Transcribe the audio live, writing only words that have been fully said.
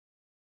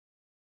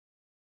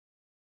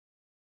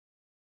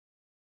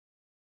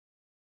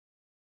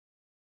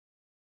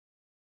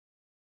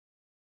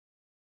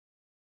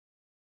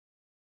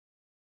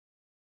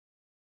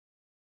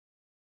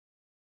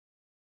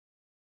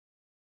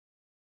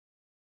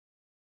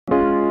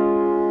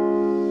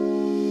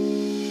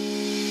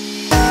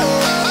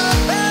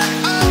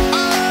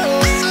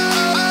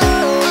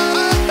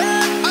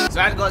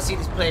want to see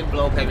this plane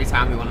blow up every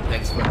time we want to play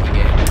this fucking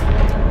game.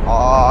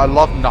 I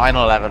love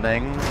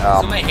 9/11ing.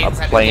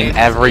 I'm playing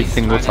every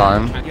single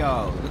time.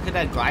 Yo, look at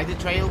that glider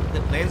trail.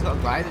 The plane's got a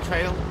glider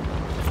trail.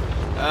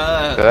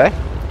 Do they?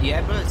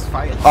 Yeah, but it's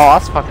fire. Oh,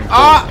 that's fucking cool.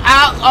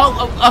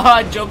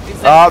 I jumped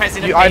instead of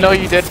pressing I know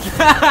you did.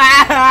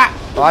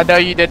 I know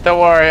you did. Don't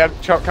worry. I'm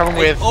coming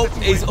with.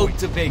 It's up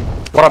to ping.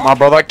 What up, my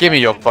brother? Give me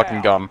your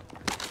fucking gun.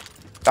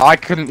 I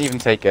couldn't even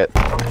take it.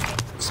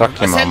 Suck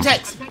him on.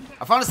 Semtex.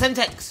 I found a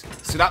Semtex.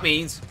 So that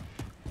means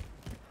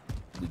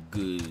we're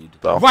good.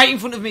 So. Right in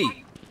front of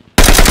me.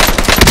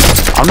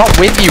 I'm not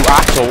with you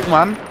at all,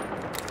 man.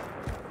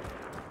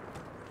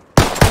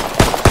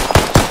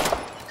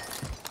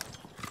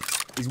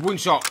 He's one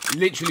shot.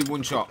 Literally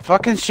one shot.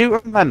 Fucking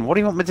shoot him, man. What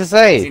do you want me to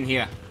say? He's in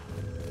here.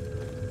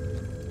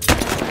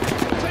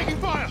 Taking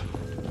fire.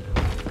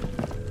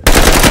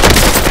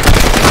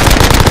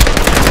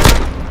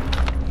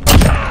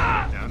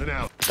 Down and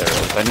out. There it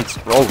is. I need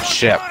to. Oh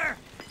shit.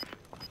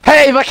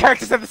 Hey, my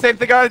character said the same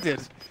thing I did.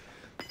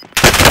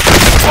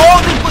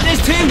 Oh, there's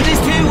two. There's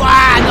two.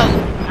 Ah, no.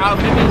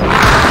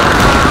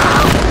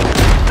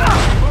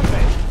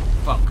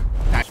 Fuck.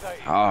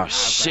 Oh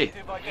shit.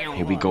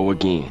 Here we go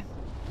again.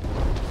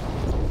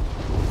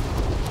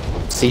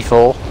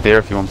 C4, there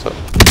if you want to.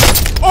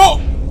 Oh!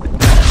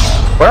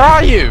 Where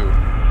are you?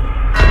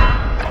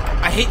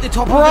 I hit the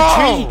top of the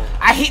tree.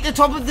 I hit the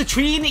top of the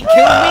tree and it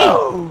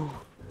killed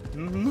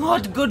me.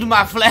 Not good,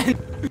 my friend.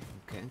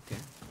 Okay.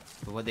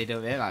 But what they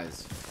don't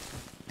realise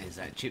is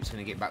that Chip's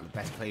gonna get back the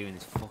best player in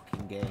this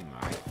fucking game,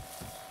 right?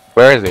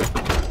 Where is he?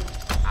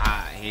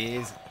 He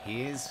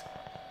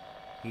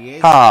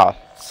is. Ah,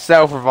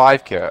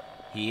 self-revive kit.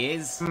 He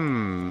is.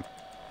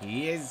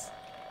 He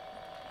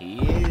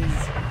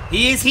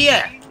is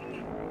here.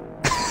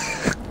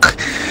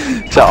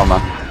 Shut up,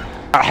 man.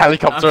 A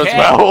helicopter as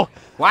well.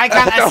 Why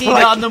can't I see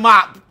that on the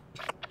map?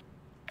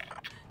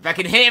 If I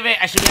can hear it,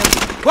 I should be able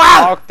to...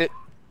 Wow!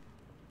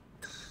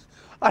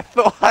 I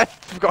thought I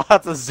forgot how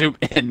to zoom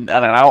in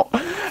and out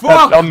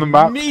Fuck on the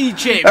map. Me,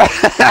 Chip.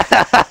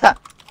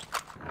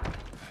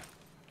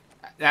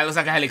 That looks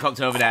like a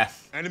helicopter over there.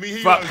 Enemy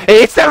hero. Fuck.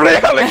 It's definitely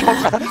a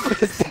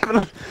helicopter. It's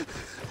definitely...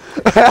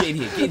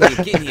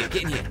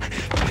 Get in here.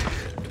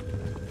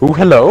 Oh,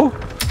 hello.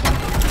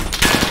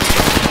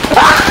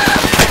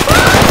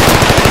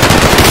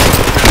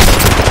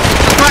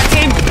 Cracked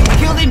him!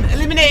 Killed him!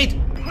 Eliminated!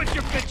 Put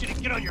your bitch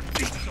and get on your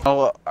feet.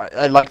 Oh,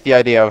 I like the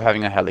idea of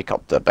having a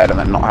helicopter better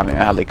than not having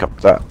a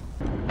helicopter.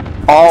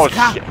 Oh,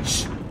 shit.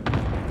 Shh.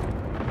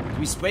 Can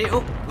we spray it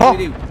up? What do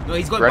we do? No,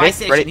 he's going by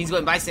station. He's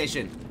going by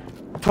station.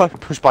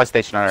 Push by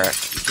station, alright.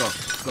 Let's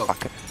go.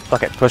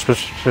 Fuck it. Push.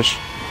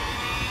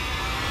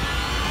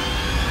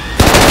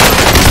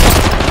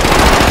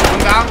 One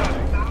down.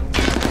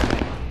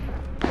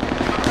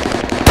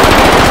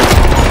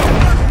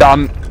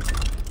 Done.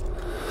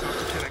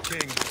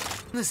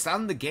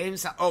 Understand the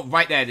game's... Oh,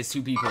 right there. There's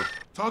two people.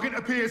 Target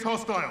appears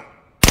hostile.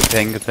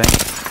 Good thing.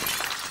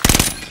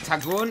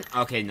 Tagged one.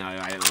 Okay, no, I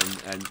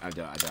don't have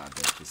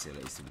the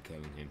facilities to be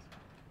killing him.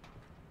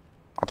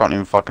 I don't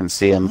even fucking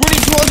see him. Running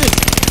towards him.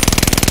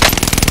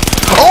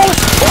 Oh!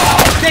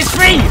 There's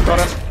three. Got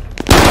him.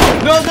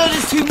 No,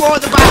 there's two more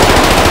at the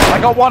back. I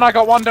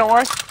got one, don't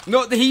worry.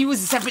 No, he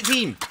was a separate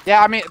team.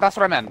 Yeah, I mean, that's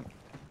what I meant.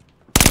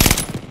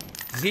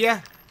 He's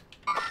here.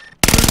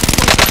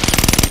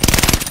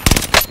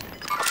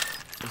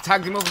 I've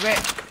tagged him up a bit.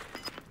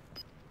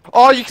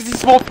 Oh, you can see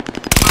smoke.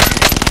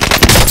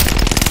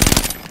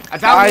 I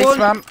downed one.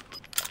 Man.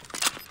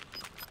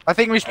 I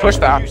think we should push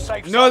that.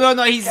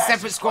 No, he's a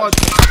separate squad.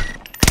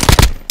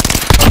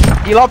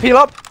 Heal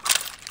up.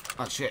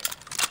 Oh, shit.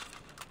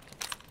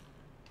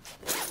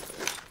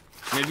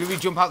 Maybe we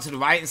jump out to the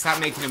right and start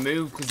making a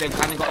move, because they've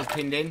kind of got us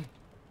pinned in.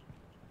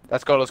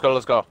 Let's go.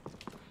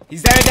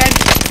 He's there again.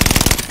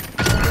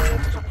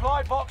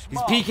 Supply box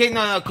He's peeking.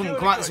 No, come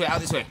out this way, out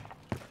this way.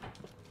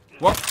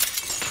 What?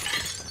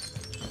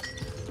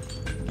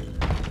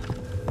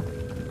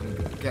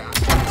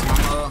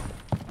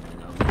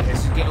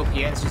 Let's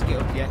just get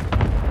up here.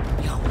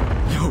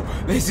 Yo,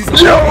 let's just help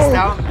this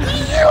down.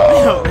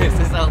 Let's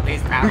just help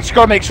this down. We just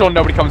gotta make sure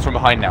nobody comes from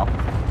behind now.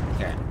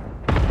 Okay.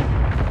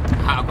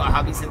 I've got a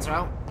heartbeat sensor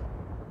out.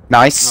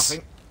 Nice.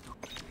 Nothing.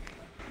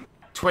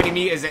 20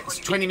 meters. It's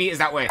 20 meters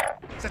that way.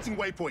 Setting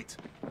waypoint.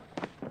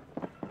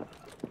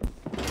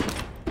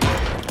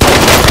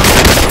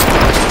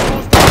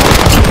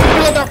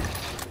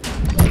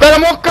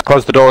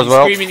 Close the door as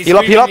well. He's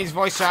Heal up. His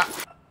voice chat.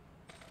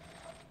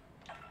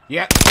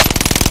 Yep.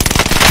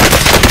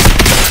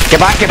 Get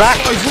back.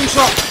 Oh, he's one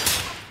shot.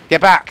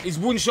 Get back. He's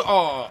one shot.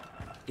 Oh,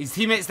 his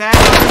teammates there.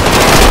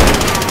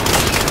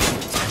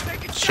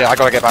 Shit, I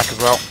gotta get back as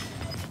well.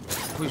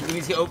 Push, we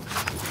need to get up.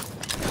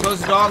 Close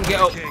the door and get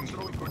up.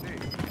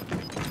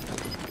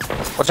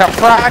 Watch out,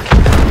 frag.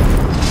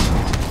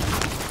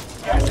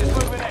 Gas is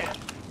moving in.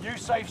 New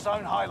safe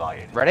zone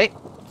highlighted. Ready?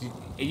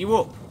 Are you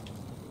up?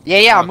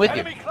 Yeah, I'm with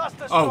you. Enemy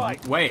cluster Oh,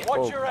 strike. wait.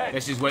 Watch your head.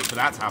 Let's just wait for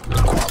that to happen.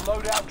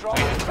 Loadout drop.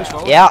 Push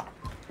forward. Yeah.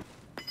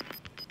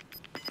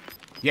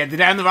 Yeah, they're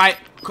down the right.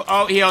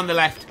 Oh, here on the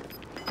left.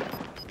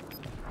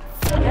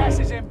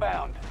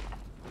 inbound.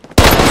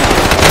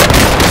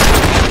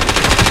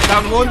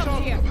 Down one.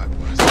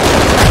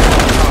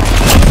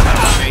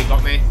 He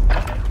got me.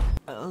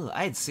 Oh,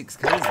 I had 6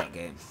 kills that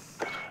game.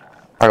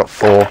 I got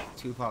 4.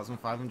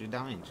 2,500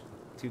 damage.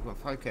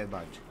 2.5k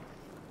badge.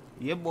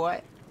 Yeah,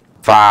 boy.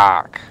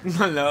 Fuck.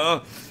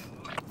 Hello.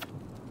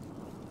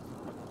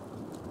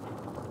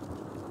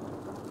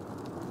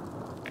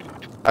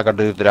 I gotta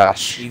do the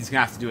dash. He's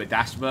gonna have to do a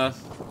dash, bro.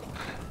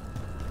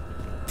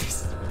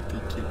 This is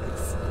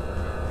ridiculous.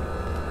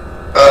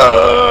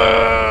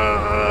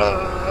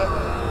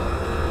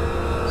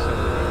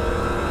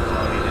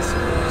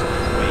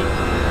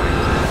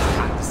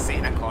 Just sit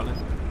in that corner.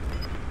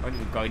 I don't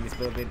even go in this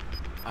building.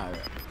 Alright.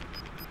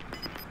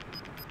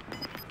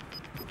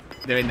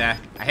 They're in there.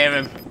 I hear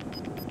him.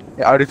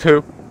 Yeah, I do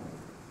too.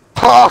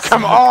 Oh,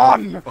 come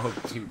on! Oh,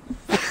 dude.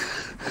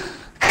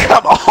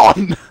 Come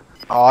on!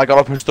 Oh, I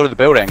got pushed through the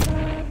building.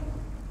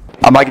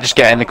 I might just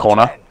get in the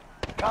corner.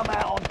 Come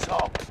out on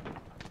top.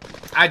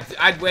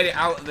 I'd wait it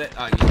out of the.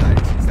 Oh, you got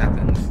 2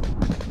 seconds.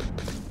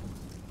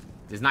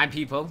 There's 9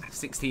 people,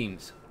 6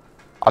 teams.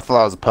 I thought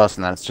that was a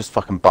person then, it's just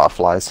fucking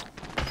butterflies.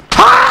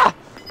 Ha!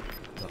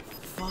 The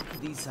fuck are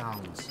these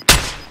sounds?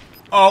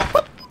 Oh!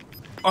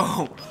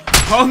 Oh!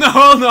 Oh no!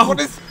 Oh no! What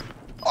is...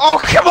 Oh,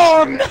 come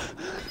on!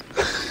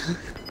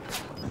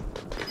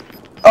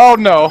 Oh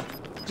no.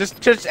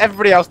 Just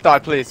everybody else die,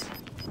 please.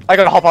 I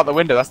gotta hop out the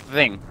window, that's the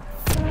thing.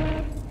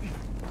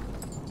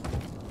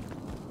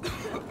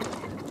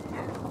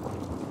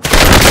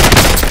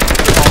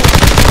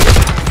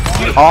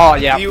 Oh,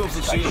 yeah.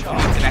 Beautiful shooting into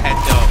the head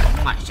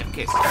though. Nice chip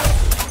kiss.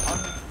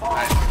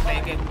 Alright, play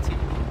again.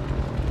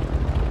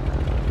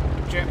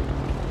 Chip.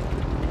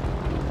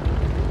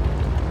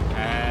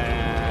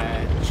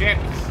 Chip.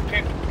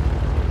 Chip.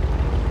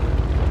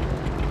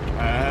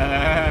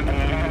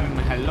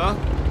 Hello?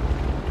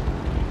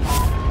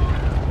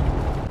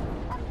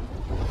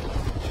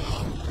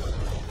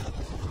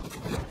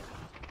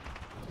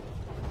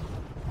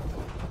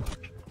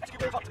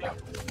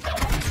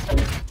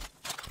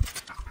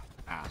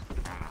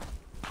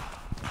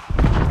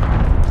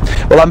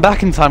 Well, I'm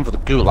back in time for the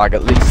gulag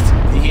at least.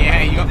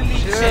 Yeah, you got the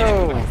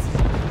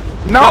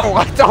leadership. No,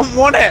 I don't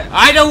want it!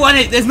 I don't want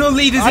it. There's no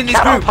leaders in this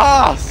group.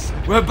 Pass!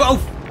 We're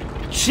both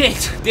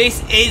shit.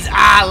 This is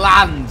our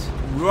land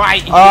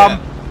right here.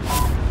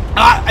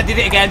 Ah, I did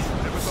it again.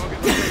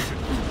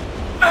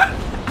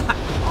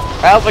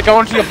 Help, we're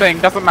going to your thing,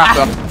 doesn't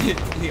matter.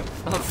 For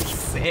fuck's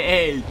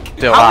sake.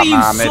 Still How that, are you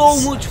man, so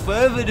it's- much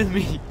further than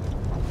me?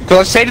 Because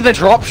I stayed in the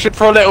dropship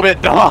for a little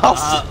bit,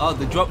 dumbass. Oh,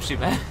 the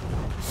dropship, eh?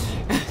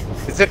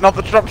 Is it not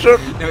the dropship?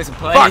 No, it's a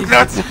plane. Fuck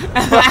nuts!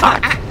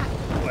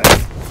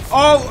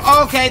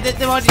 Oh, okay,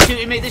 they're already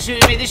shooting me, they're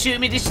shooting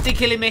me, they're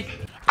killing me.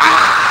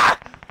 Ah!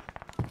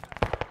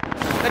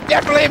 They're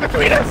definitely in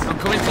between us! I'm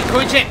coming,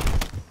 Chip.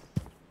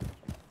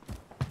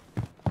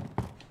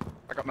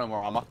 I got no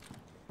more armor.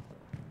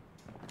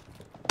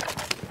 Do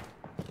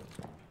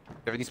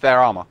you have any spare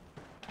armor?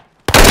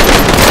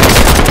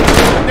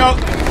 No.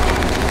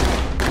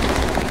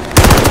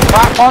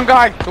 Right, one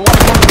guy! The one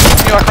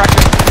you are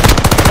cracking.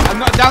 I'm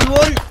not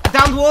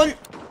down one.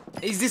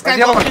 Is this guy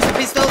Where's the other got just a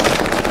pistol?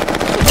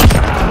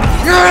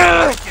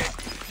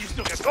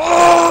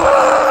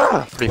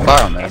 Pretty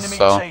far on this, Enemy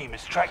so... team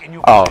is tracking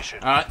your Oh. position.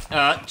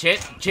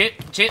 Chip.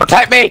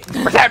 Protect me!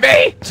 Protect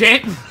me!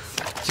 Chip.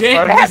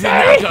 Protect This is me!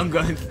 not John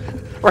gun.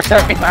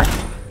 Protect me, man!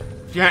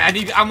 Yeah, I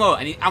need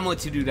ammo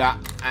to do that,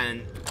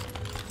 and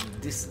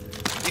this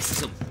is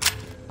some.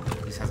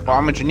 This has What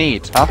armor do you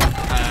need, huh?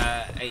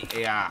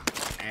 yeah.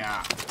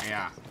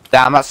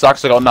 Damn, that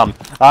sucks, I got none.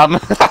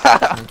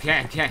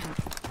 Okay.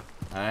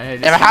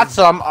 If I had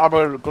some, I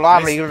would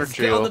gladly give it let's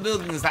to get all the you.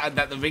 buildings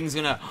that the ring's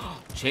gonna.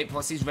 Chip,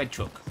 what's his red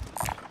truck?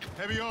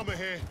 Heavy armor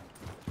here.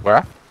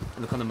 Where?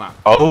 Look on the map.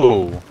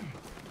 Oh.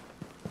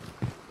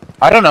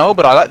 I don't know,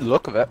 but I like the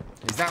look of it.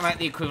 Is that like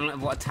the equivalent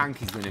of what a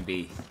tank is gonna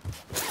be?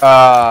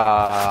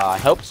 I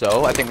hope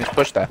so. I think there's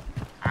push there.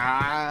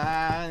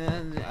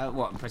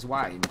 What? Press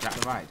Y and jack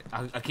the ride.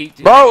 I keep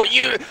doing. Bro,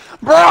 you...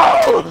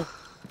 Bro!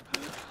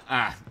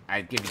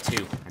 I'd give you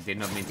 2. I did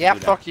not mean to Yeah, do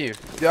that. fuck you.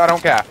 I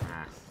don't care.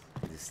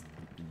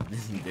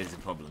 There's a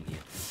problem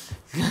here.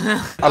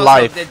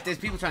 Alive. Also, there's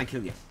people trying to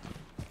kill you.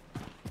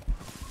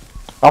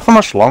 Not for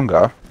much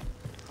longer.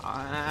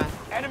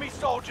 Enemy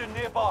soldier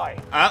nearby.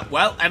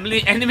 Well,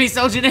 enemy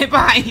soldier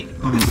nearby.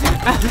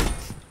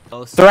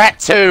 Threat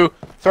 2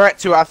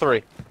 out of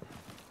 3.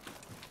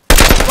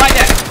 Right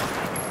there.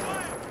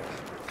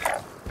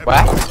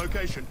 Where?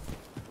 Location.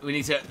 We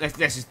need to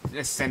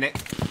let's send it.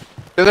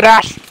 Do the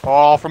dash!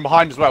 Oh, from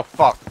behind as well.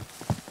 Fuck.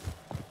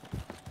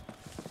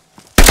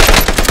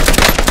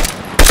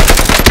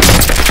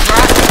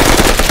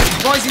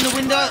 Boys in the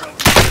window.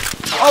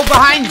 Oh,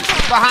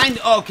 behind.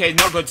 Okay,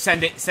 not good.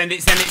 Send it. Send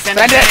it!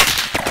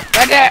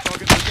 Target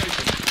location.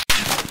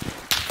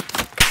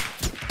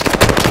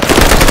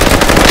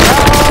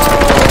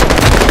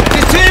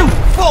 There's 2.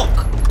 Fuck.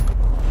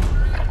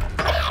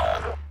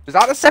 Is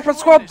that a separate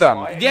squad then?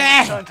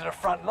 Yeah. Return to the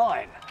front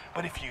line,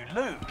 but if you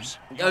lose,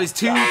 There's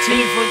 2 in front,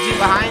 2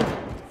 behind.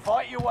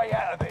 Fight your way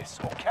out of this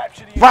or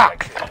capture the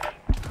Fuck! objective.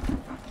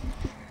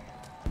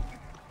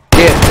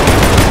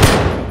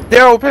 Yeah.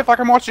 Yo, Piff, I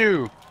can watch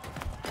you.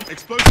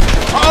 Explosive.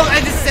 Oh,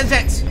 and this is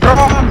Sentex. Go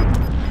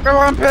on! Go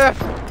on, Piff!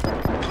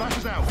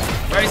 Flashes out.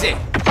 Where is he?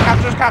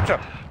 Capture!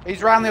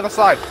 He's round the other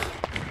side.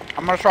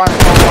 I'm gonna try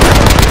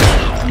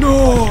and...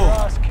 No!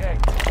 Ass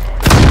kicked.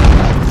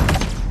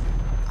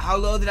 How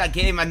low did I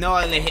get him? I know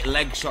I only hit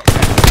leg shots.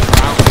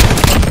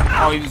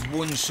 Oh, he was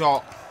one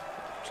shot.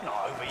 It's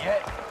not over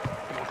yet.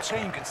 Your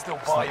team can still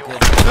buy your...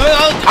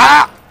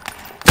 Ah!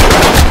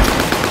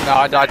 No,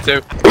 I died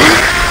too.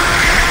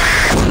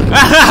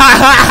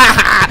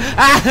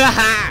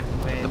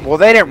 What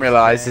they don't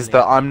realise is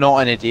that I'm not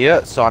an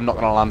idiot, so I'm not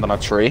gonna land on a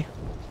tree.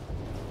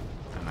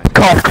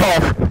 Cough,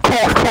 cough,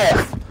 cough,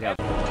 cough. Yeah.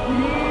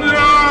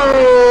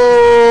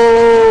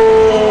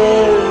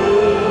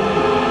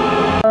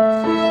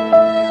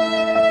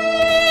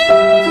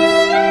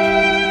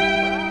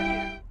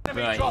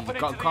 Right, you've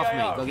got a cough,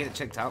 mate. Go get it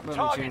checked out, but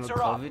make sure you're Targets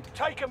are up. COVID.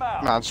 Take them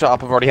out. Man, shut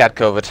up, I've already had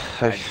COVID.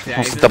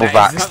 It's double It's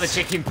not the vaxxed.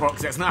 chicken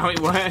pox, that's not how it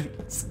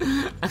works.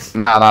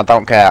 No, I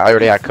don't care, I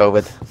already had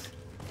COVID.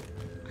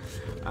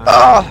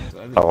 Oh,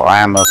 I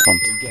am this one.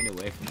 I'm getting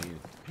away from you.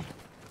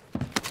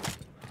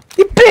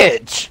 You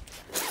bitch!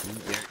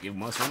 You're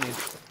most wanted.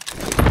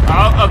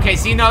 Oh, okay,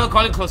 see now they're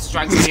calling close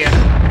strikes here.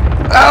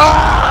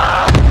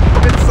 Ah!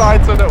 I'm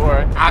inside, so don't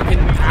worry. I'm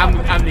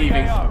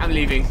leaving. I'm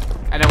leaving.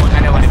 I don't want to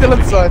Still be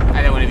with inside. you.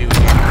 I don't want to be with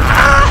you.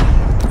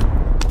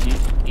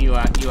 You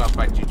are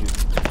quite juju.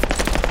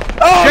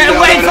 Oh, Get no,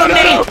 away no, from no,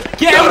 me! no.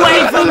 Get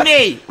away from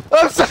me!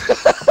 I'm sorry.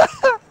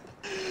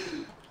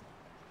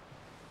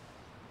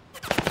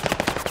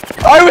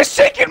 I was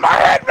shaking my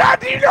head, man.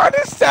 Do you not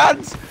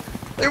understand?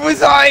 It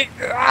was like,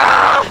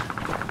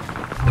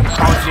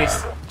 Cause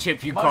this,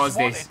 Chip. You Most caused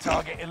wanted this.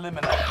 target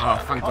eliminated. Oh,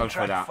 thank God for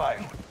Contract that.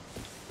 failed.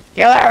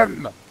 kill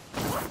him!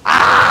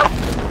 Ah!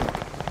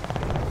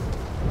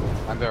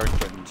 I'm very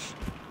cringe.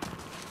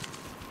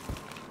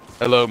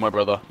 Hello, my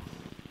brother.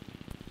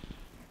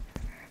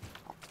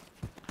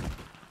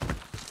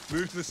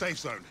 Move to the safe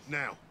zone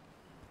now.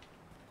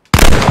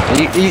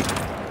 Is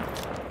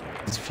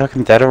he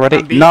fucking dead already?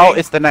 I'm beating. No,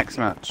 it's the next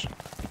match.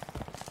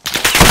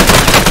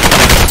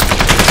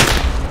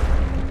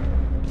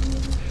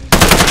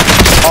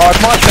 Oh,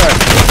 it's my turn.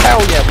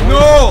 Hell yeah, boy.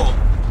 No!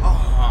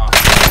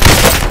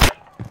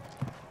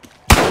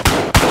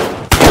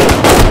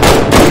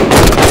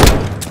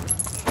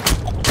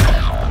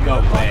 No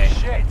way.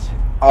 Shit.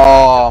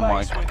 Oh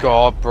my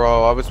god,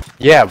 bro. I was...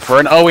 Yeah, for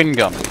an Owen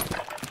gun.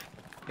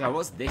 Yeah,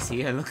 what's this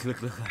here? Look. Setting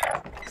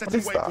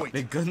is that? waypoint.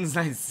 The gun's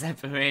like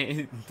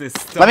separated the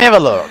stuff. Let me have a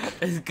look.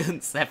 The gun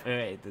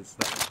separated the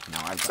stuff. No,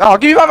 I've Oh,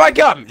 give me back my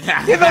gun! Give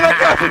me back my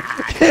gun!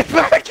 Give me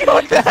back my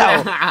gun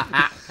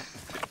now!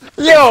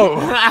 Yo!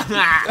 No!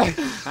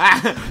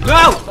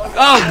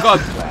 Oh god!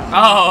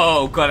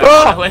 Oh god!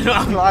 I went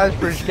wrong. That was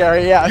pretty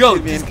scary, yeah. Yo,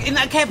 just in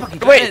that care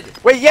package.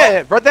 Wait,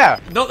 yeah, right there.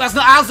 No, that's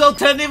not ours. Though.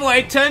 Turn the other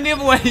way. Turn the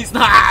other way. It's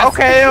not ours.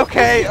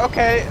 Okay.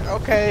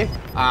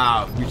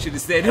 Ah, we should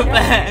have stayed up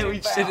there.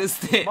 We should have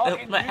stayed up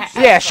there.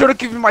 Yeah, should have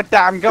given me my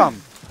damn gun.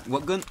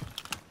 What gun?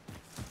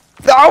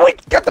 Oh, we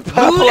got the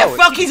purple. Who the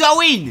fuck is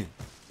Owen?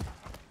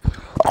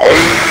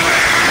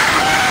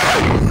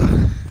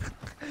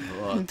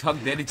 Oh,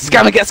 Tug did it.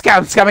 Scammer get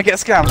scammed.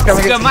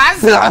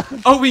 Scamaz?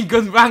 Owen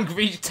gun rank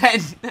reached 10.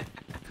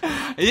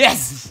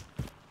 Yes.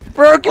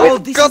 Bro, give Oh,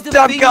 me this the is the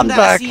goddamn thing gun that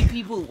back. I see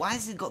people. Why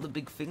has it got the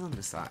big thing on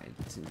the side?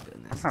 It's a bit I don't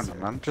unnecessary.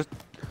 know, man. Just,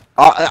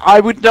 I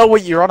would know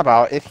what you're on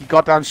about if you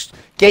goddamn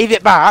gave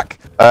it back.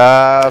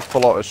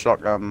 Full auto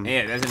shotgun.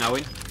 Yeah, there's an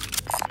Owen.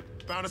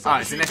 Found a Oh,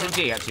 it's an submachine gun.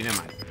 SMG actually.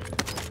 Never mind.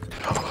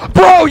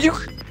 Bro, you.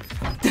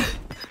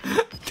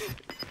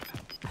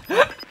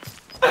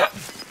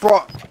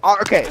 Bro,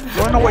 okay. You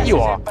wanna know what you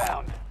are?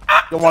 Inbound.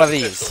 You're one of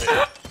these.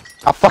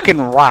 A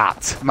fucking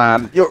rat,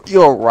 man.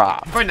 You're a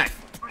rat. For a knife.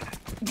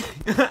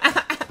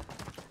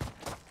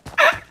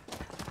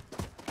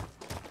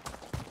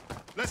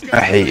 Let's go.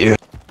 I hate you.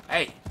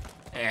 Hey.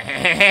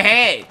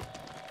 Hey.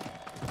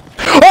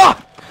 Ah!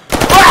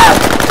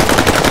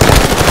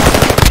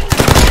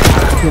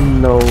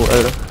 No,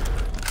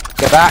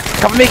 Get back!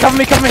 Cover me! Oh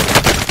my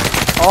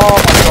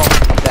god,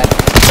 I'm dead.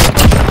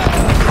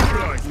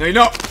 No, you're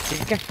not.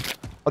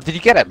 Oh, did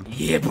you get him?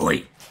 Yeah,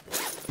 boy.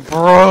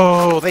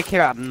 Bro, they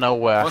came out of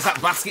nowhere. What's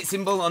that basket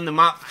symbol on the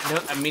map?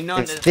 I mean, no.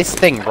 It's this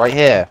thing right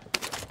here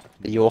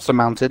that you also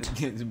mounted.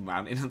 It's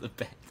mounted on the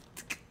bed.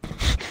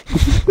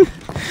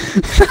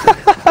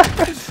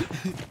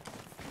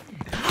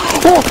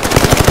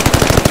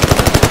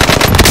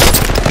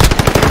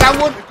 That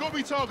one. They've got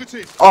me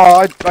targeted.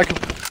 Oh, I could...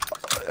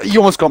 You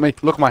almost got me.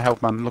 Look at my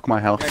health, man. Look at my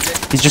health.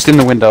 He's just in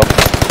the window.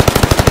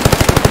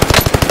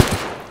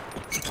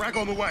 Frag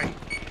on the way.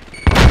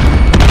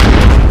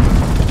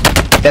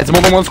 There's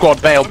more than one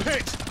squad. Bail. I'm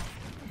hit.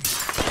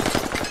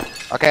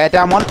 Okay,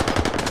 down one.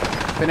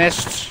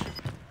 Finished.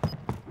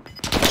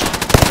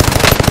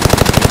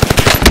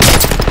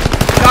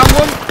 That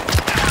one.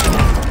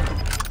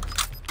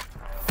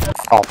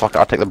 Oh fuck it,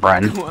 I'll take the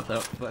Bren. What the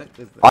fuck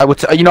is that? I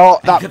would. You know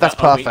what? That's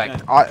Oh, wait,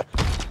 perfect. no.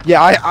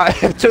 Yeah, I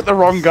took the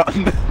wrong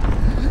gun.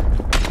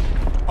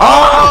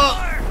 Oh!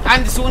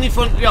 And there's someone in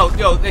front. Yo,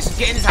 let's just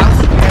get in this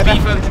house.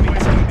 Beef him. Enemy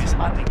team is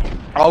hunting you.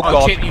 Oh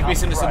god. Chip, you've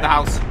misunderstood the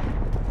house.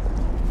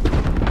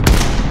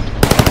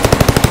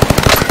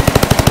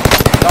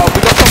 Oh,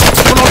 we got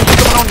someone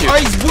on you. Oh,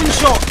 he's one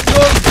shot. Yo,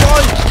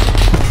 boy.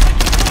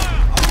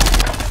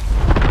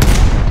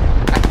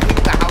 I think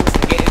the house to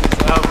get in as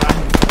well, man.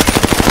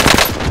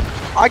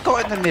 I got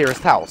in the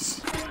nearest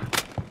house.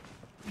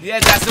 Yeah,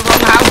 that's the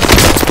wrong house.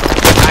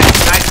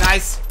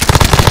 Nice.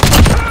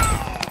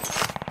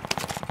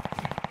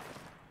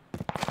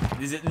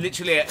 There's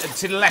literally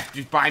to the left,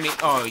 just by me.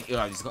 Oh,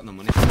 he's got no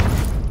money.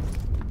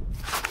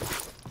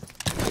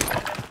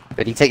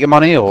 Did he take your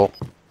money or?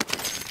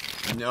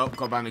 No,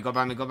 go by me. No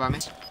good.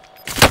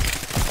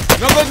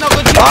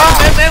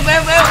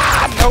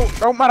 No,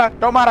 don't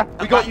matter.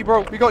 We got you,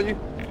 bro. We got you.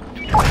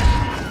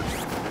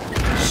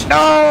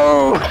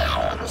 No!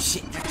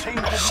 Shit. Your team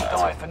didn't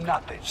die for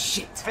nothing.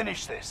 Shit.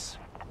 Finish this.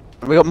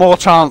 We got more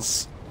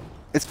chance.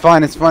 It's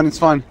fine. There's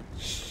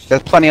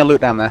plenty of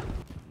loot down there.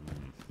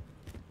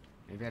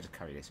 Maybe I have to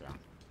carry this around.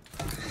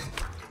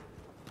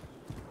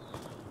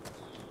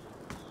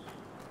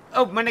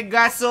 Oh, mana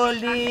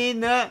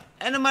gasolina.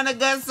 And mana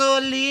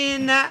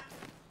gasolina.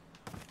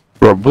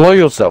 Bro, blow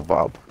yourself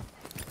up.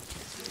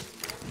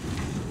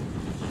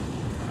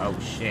 Oh,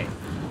 shit.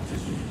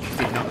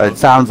 Did not It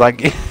sounds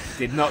like...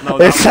 Did not know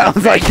that. It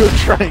sounds like you're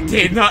trying.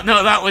 Did not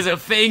know that was a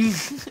thing.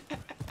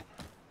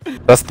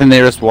 That's the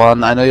nearest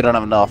one. I know you don't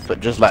have enough, but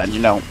just letting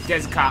you know.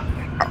 There's a cat.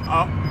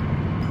 Oh.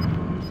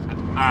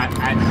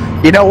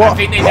 You know what? I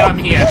think they know I'm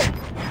here.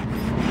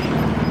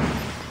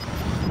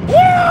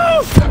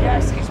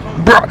 Gas is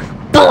moving.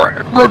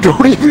 Bro,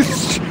 don't even...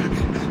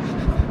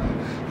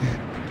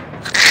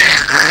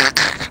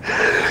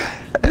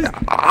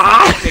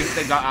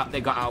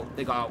 They got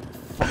out.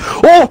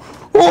 Oh!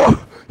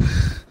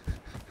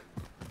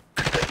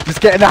 Just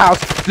get in the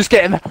house. Just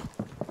get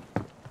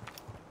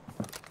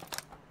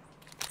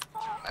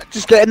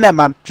in there,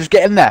 man. Just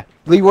get in there.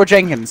 Leroy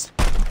Jenkins.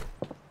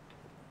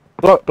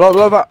 Blow.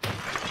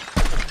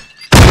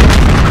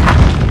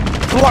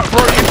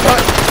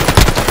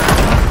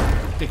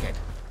 Dickhead.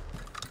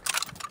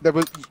 There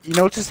was. You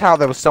notice how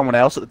there was someone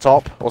else at the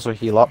top? Also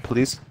heal up,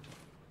 please.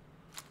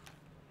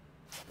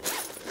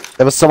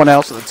 There was someone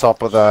else at the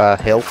top of the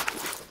hill.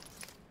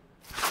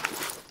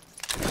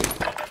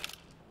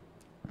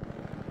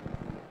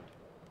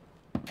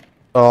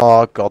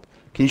 Oh god.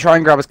 Can you try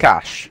and grab his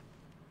cash?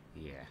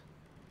 Yeah.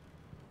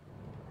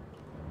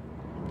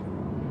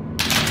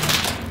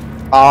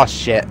 Oh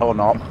shit, or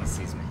not. He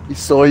sees me. He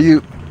saw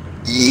you.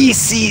 He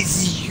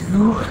sees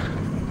you.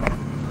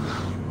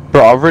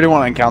 Bro, I really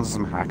want to encounter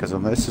some hackers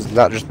on this. Is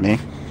that just me?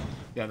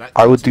 Yeah, that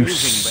I would do moving,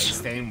 but it's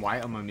staying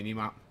white on my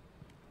minimap.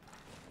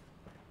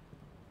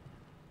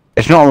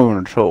 It's not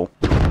moving at all.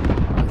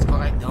 It's got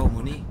like no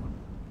money.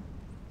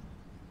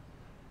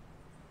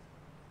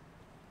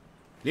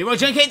 Leroy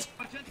Jenkins!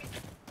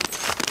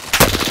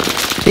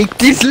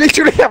 He's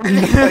literally having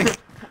nothing.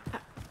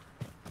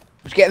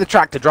 Just get in the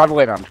tractor, drive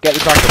away, man. Get in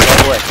the tractor,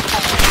 drive away.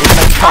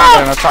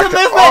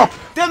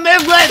 The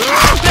movement!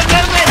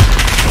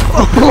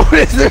 What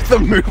is this? The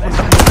movement?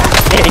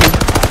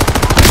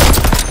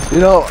 You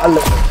know,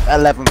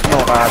 11's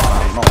not bad,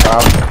 man. Not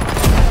bad.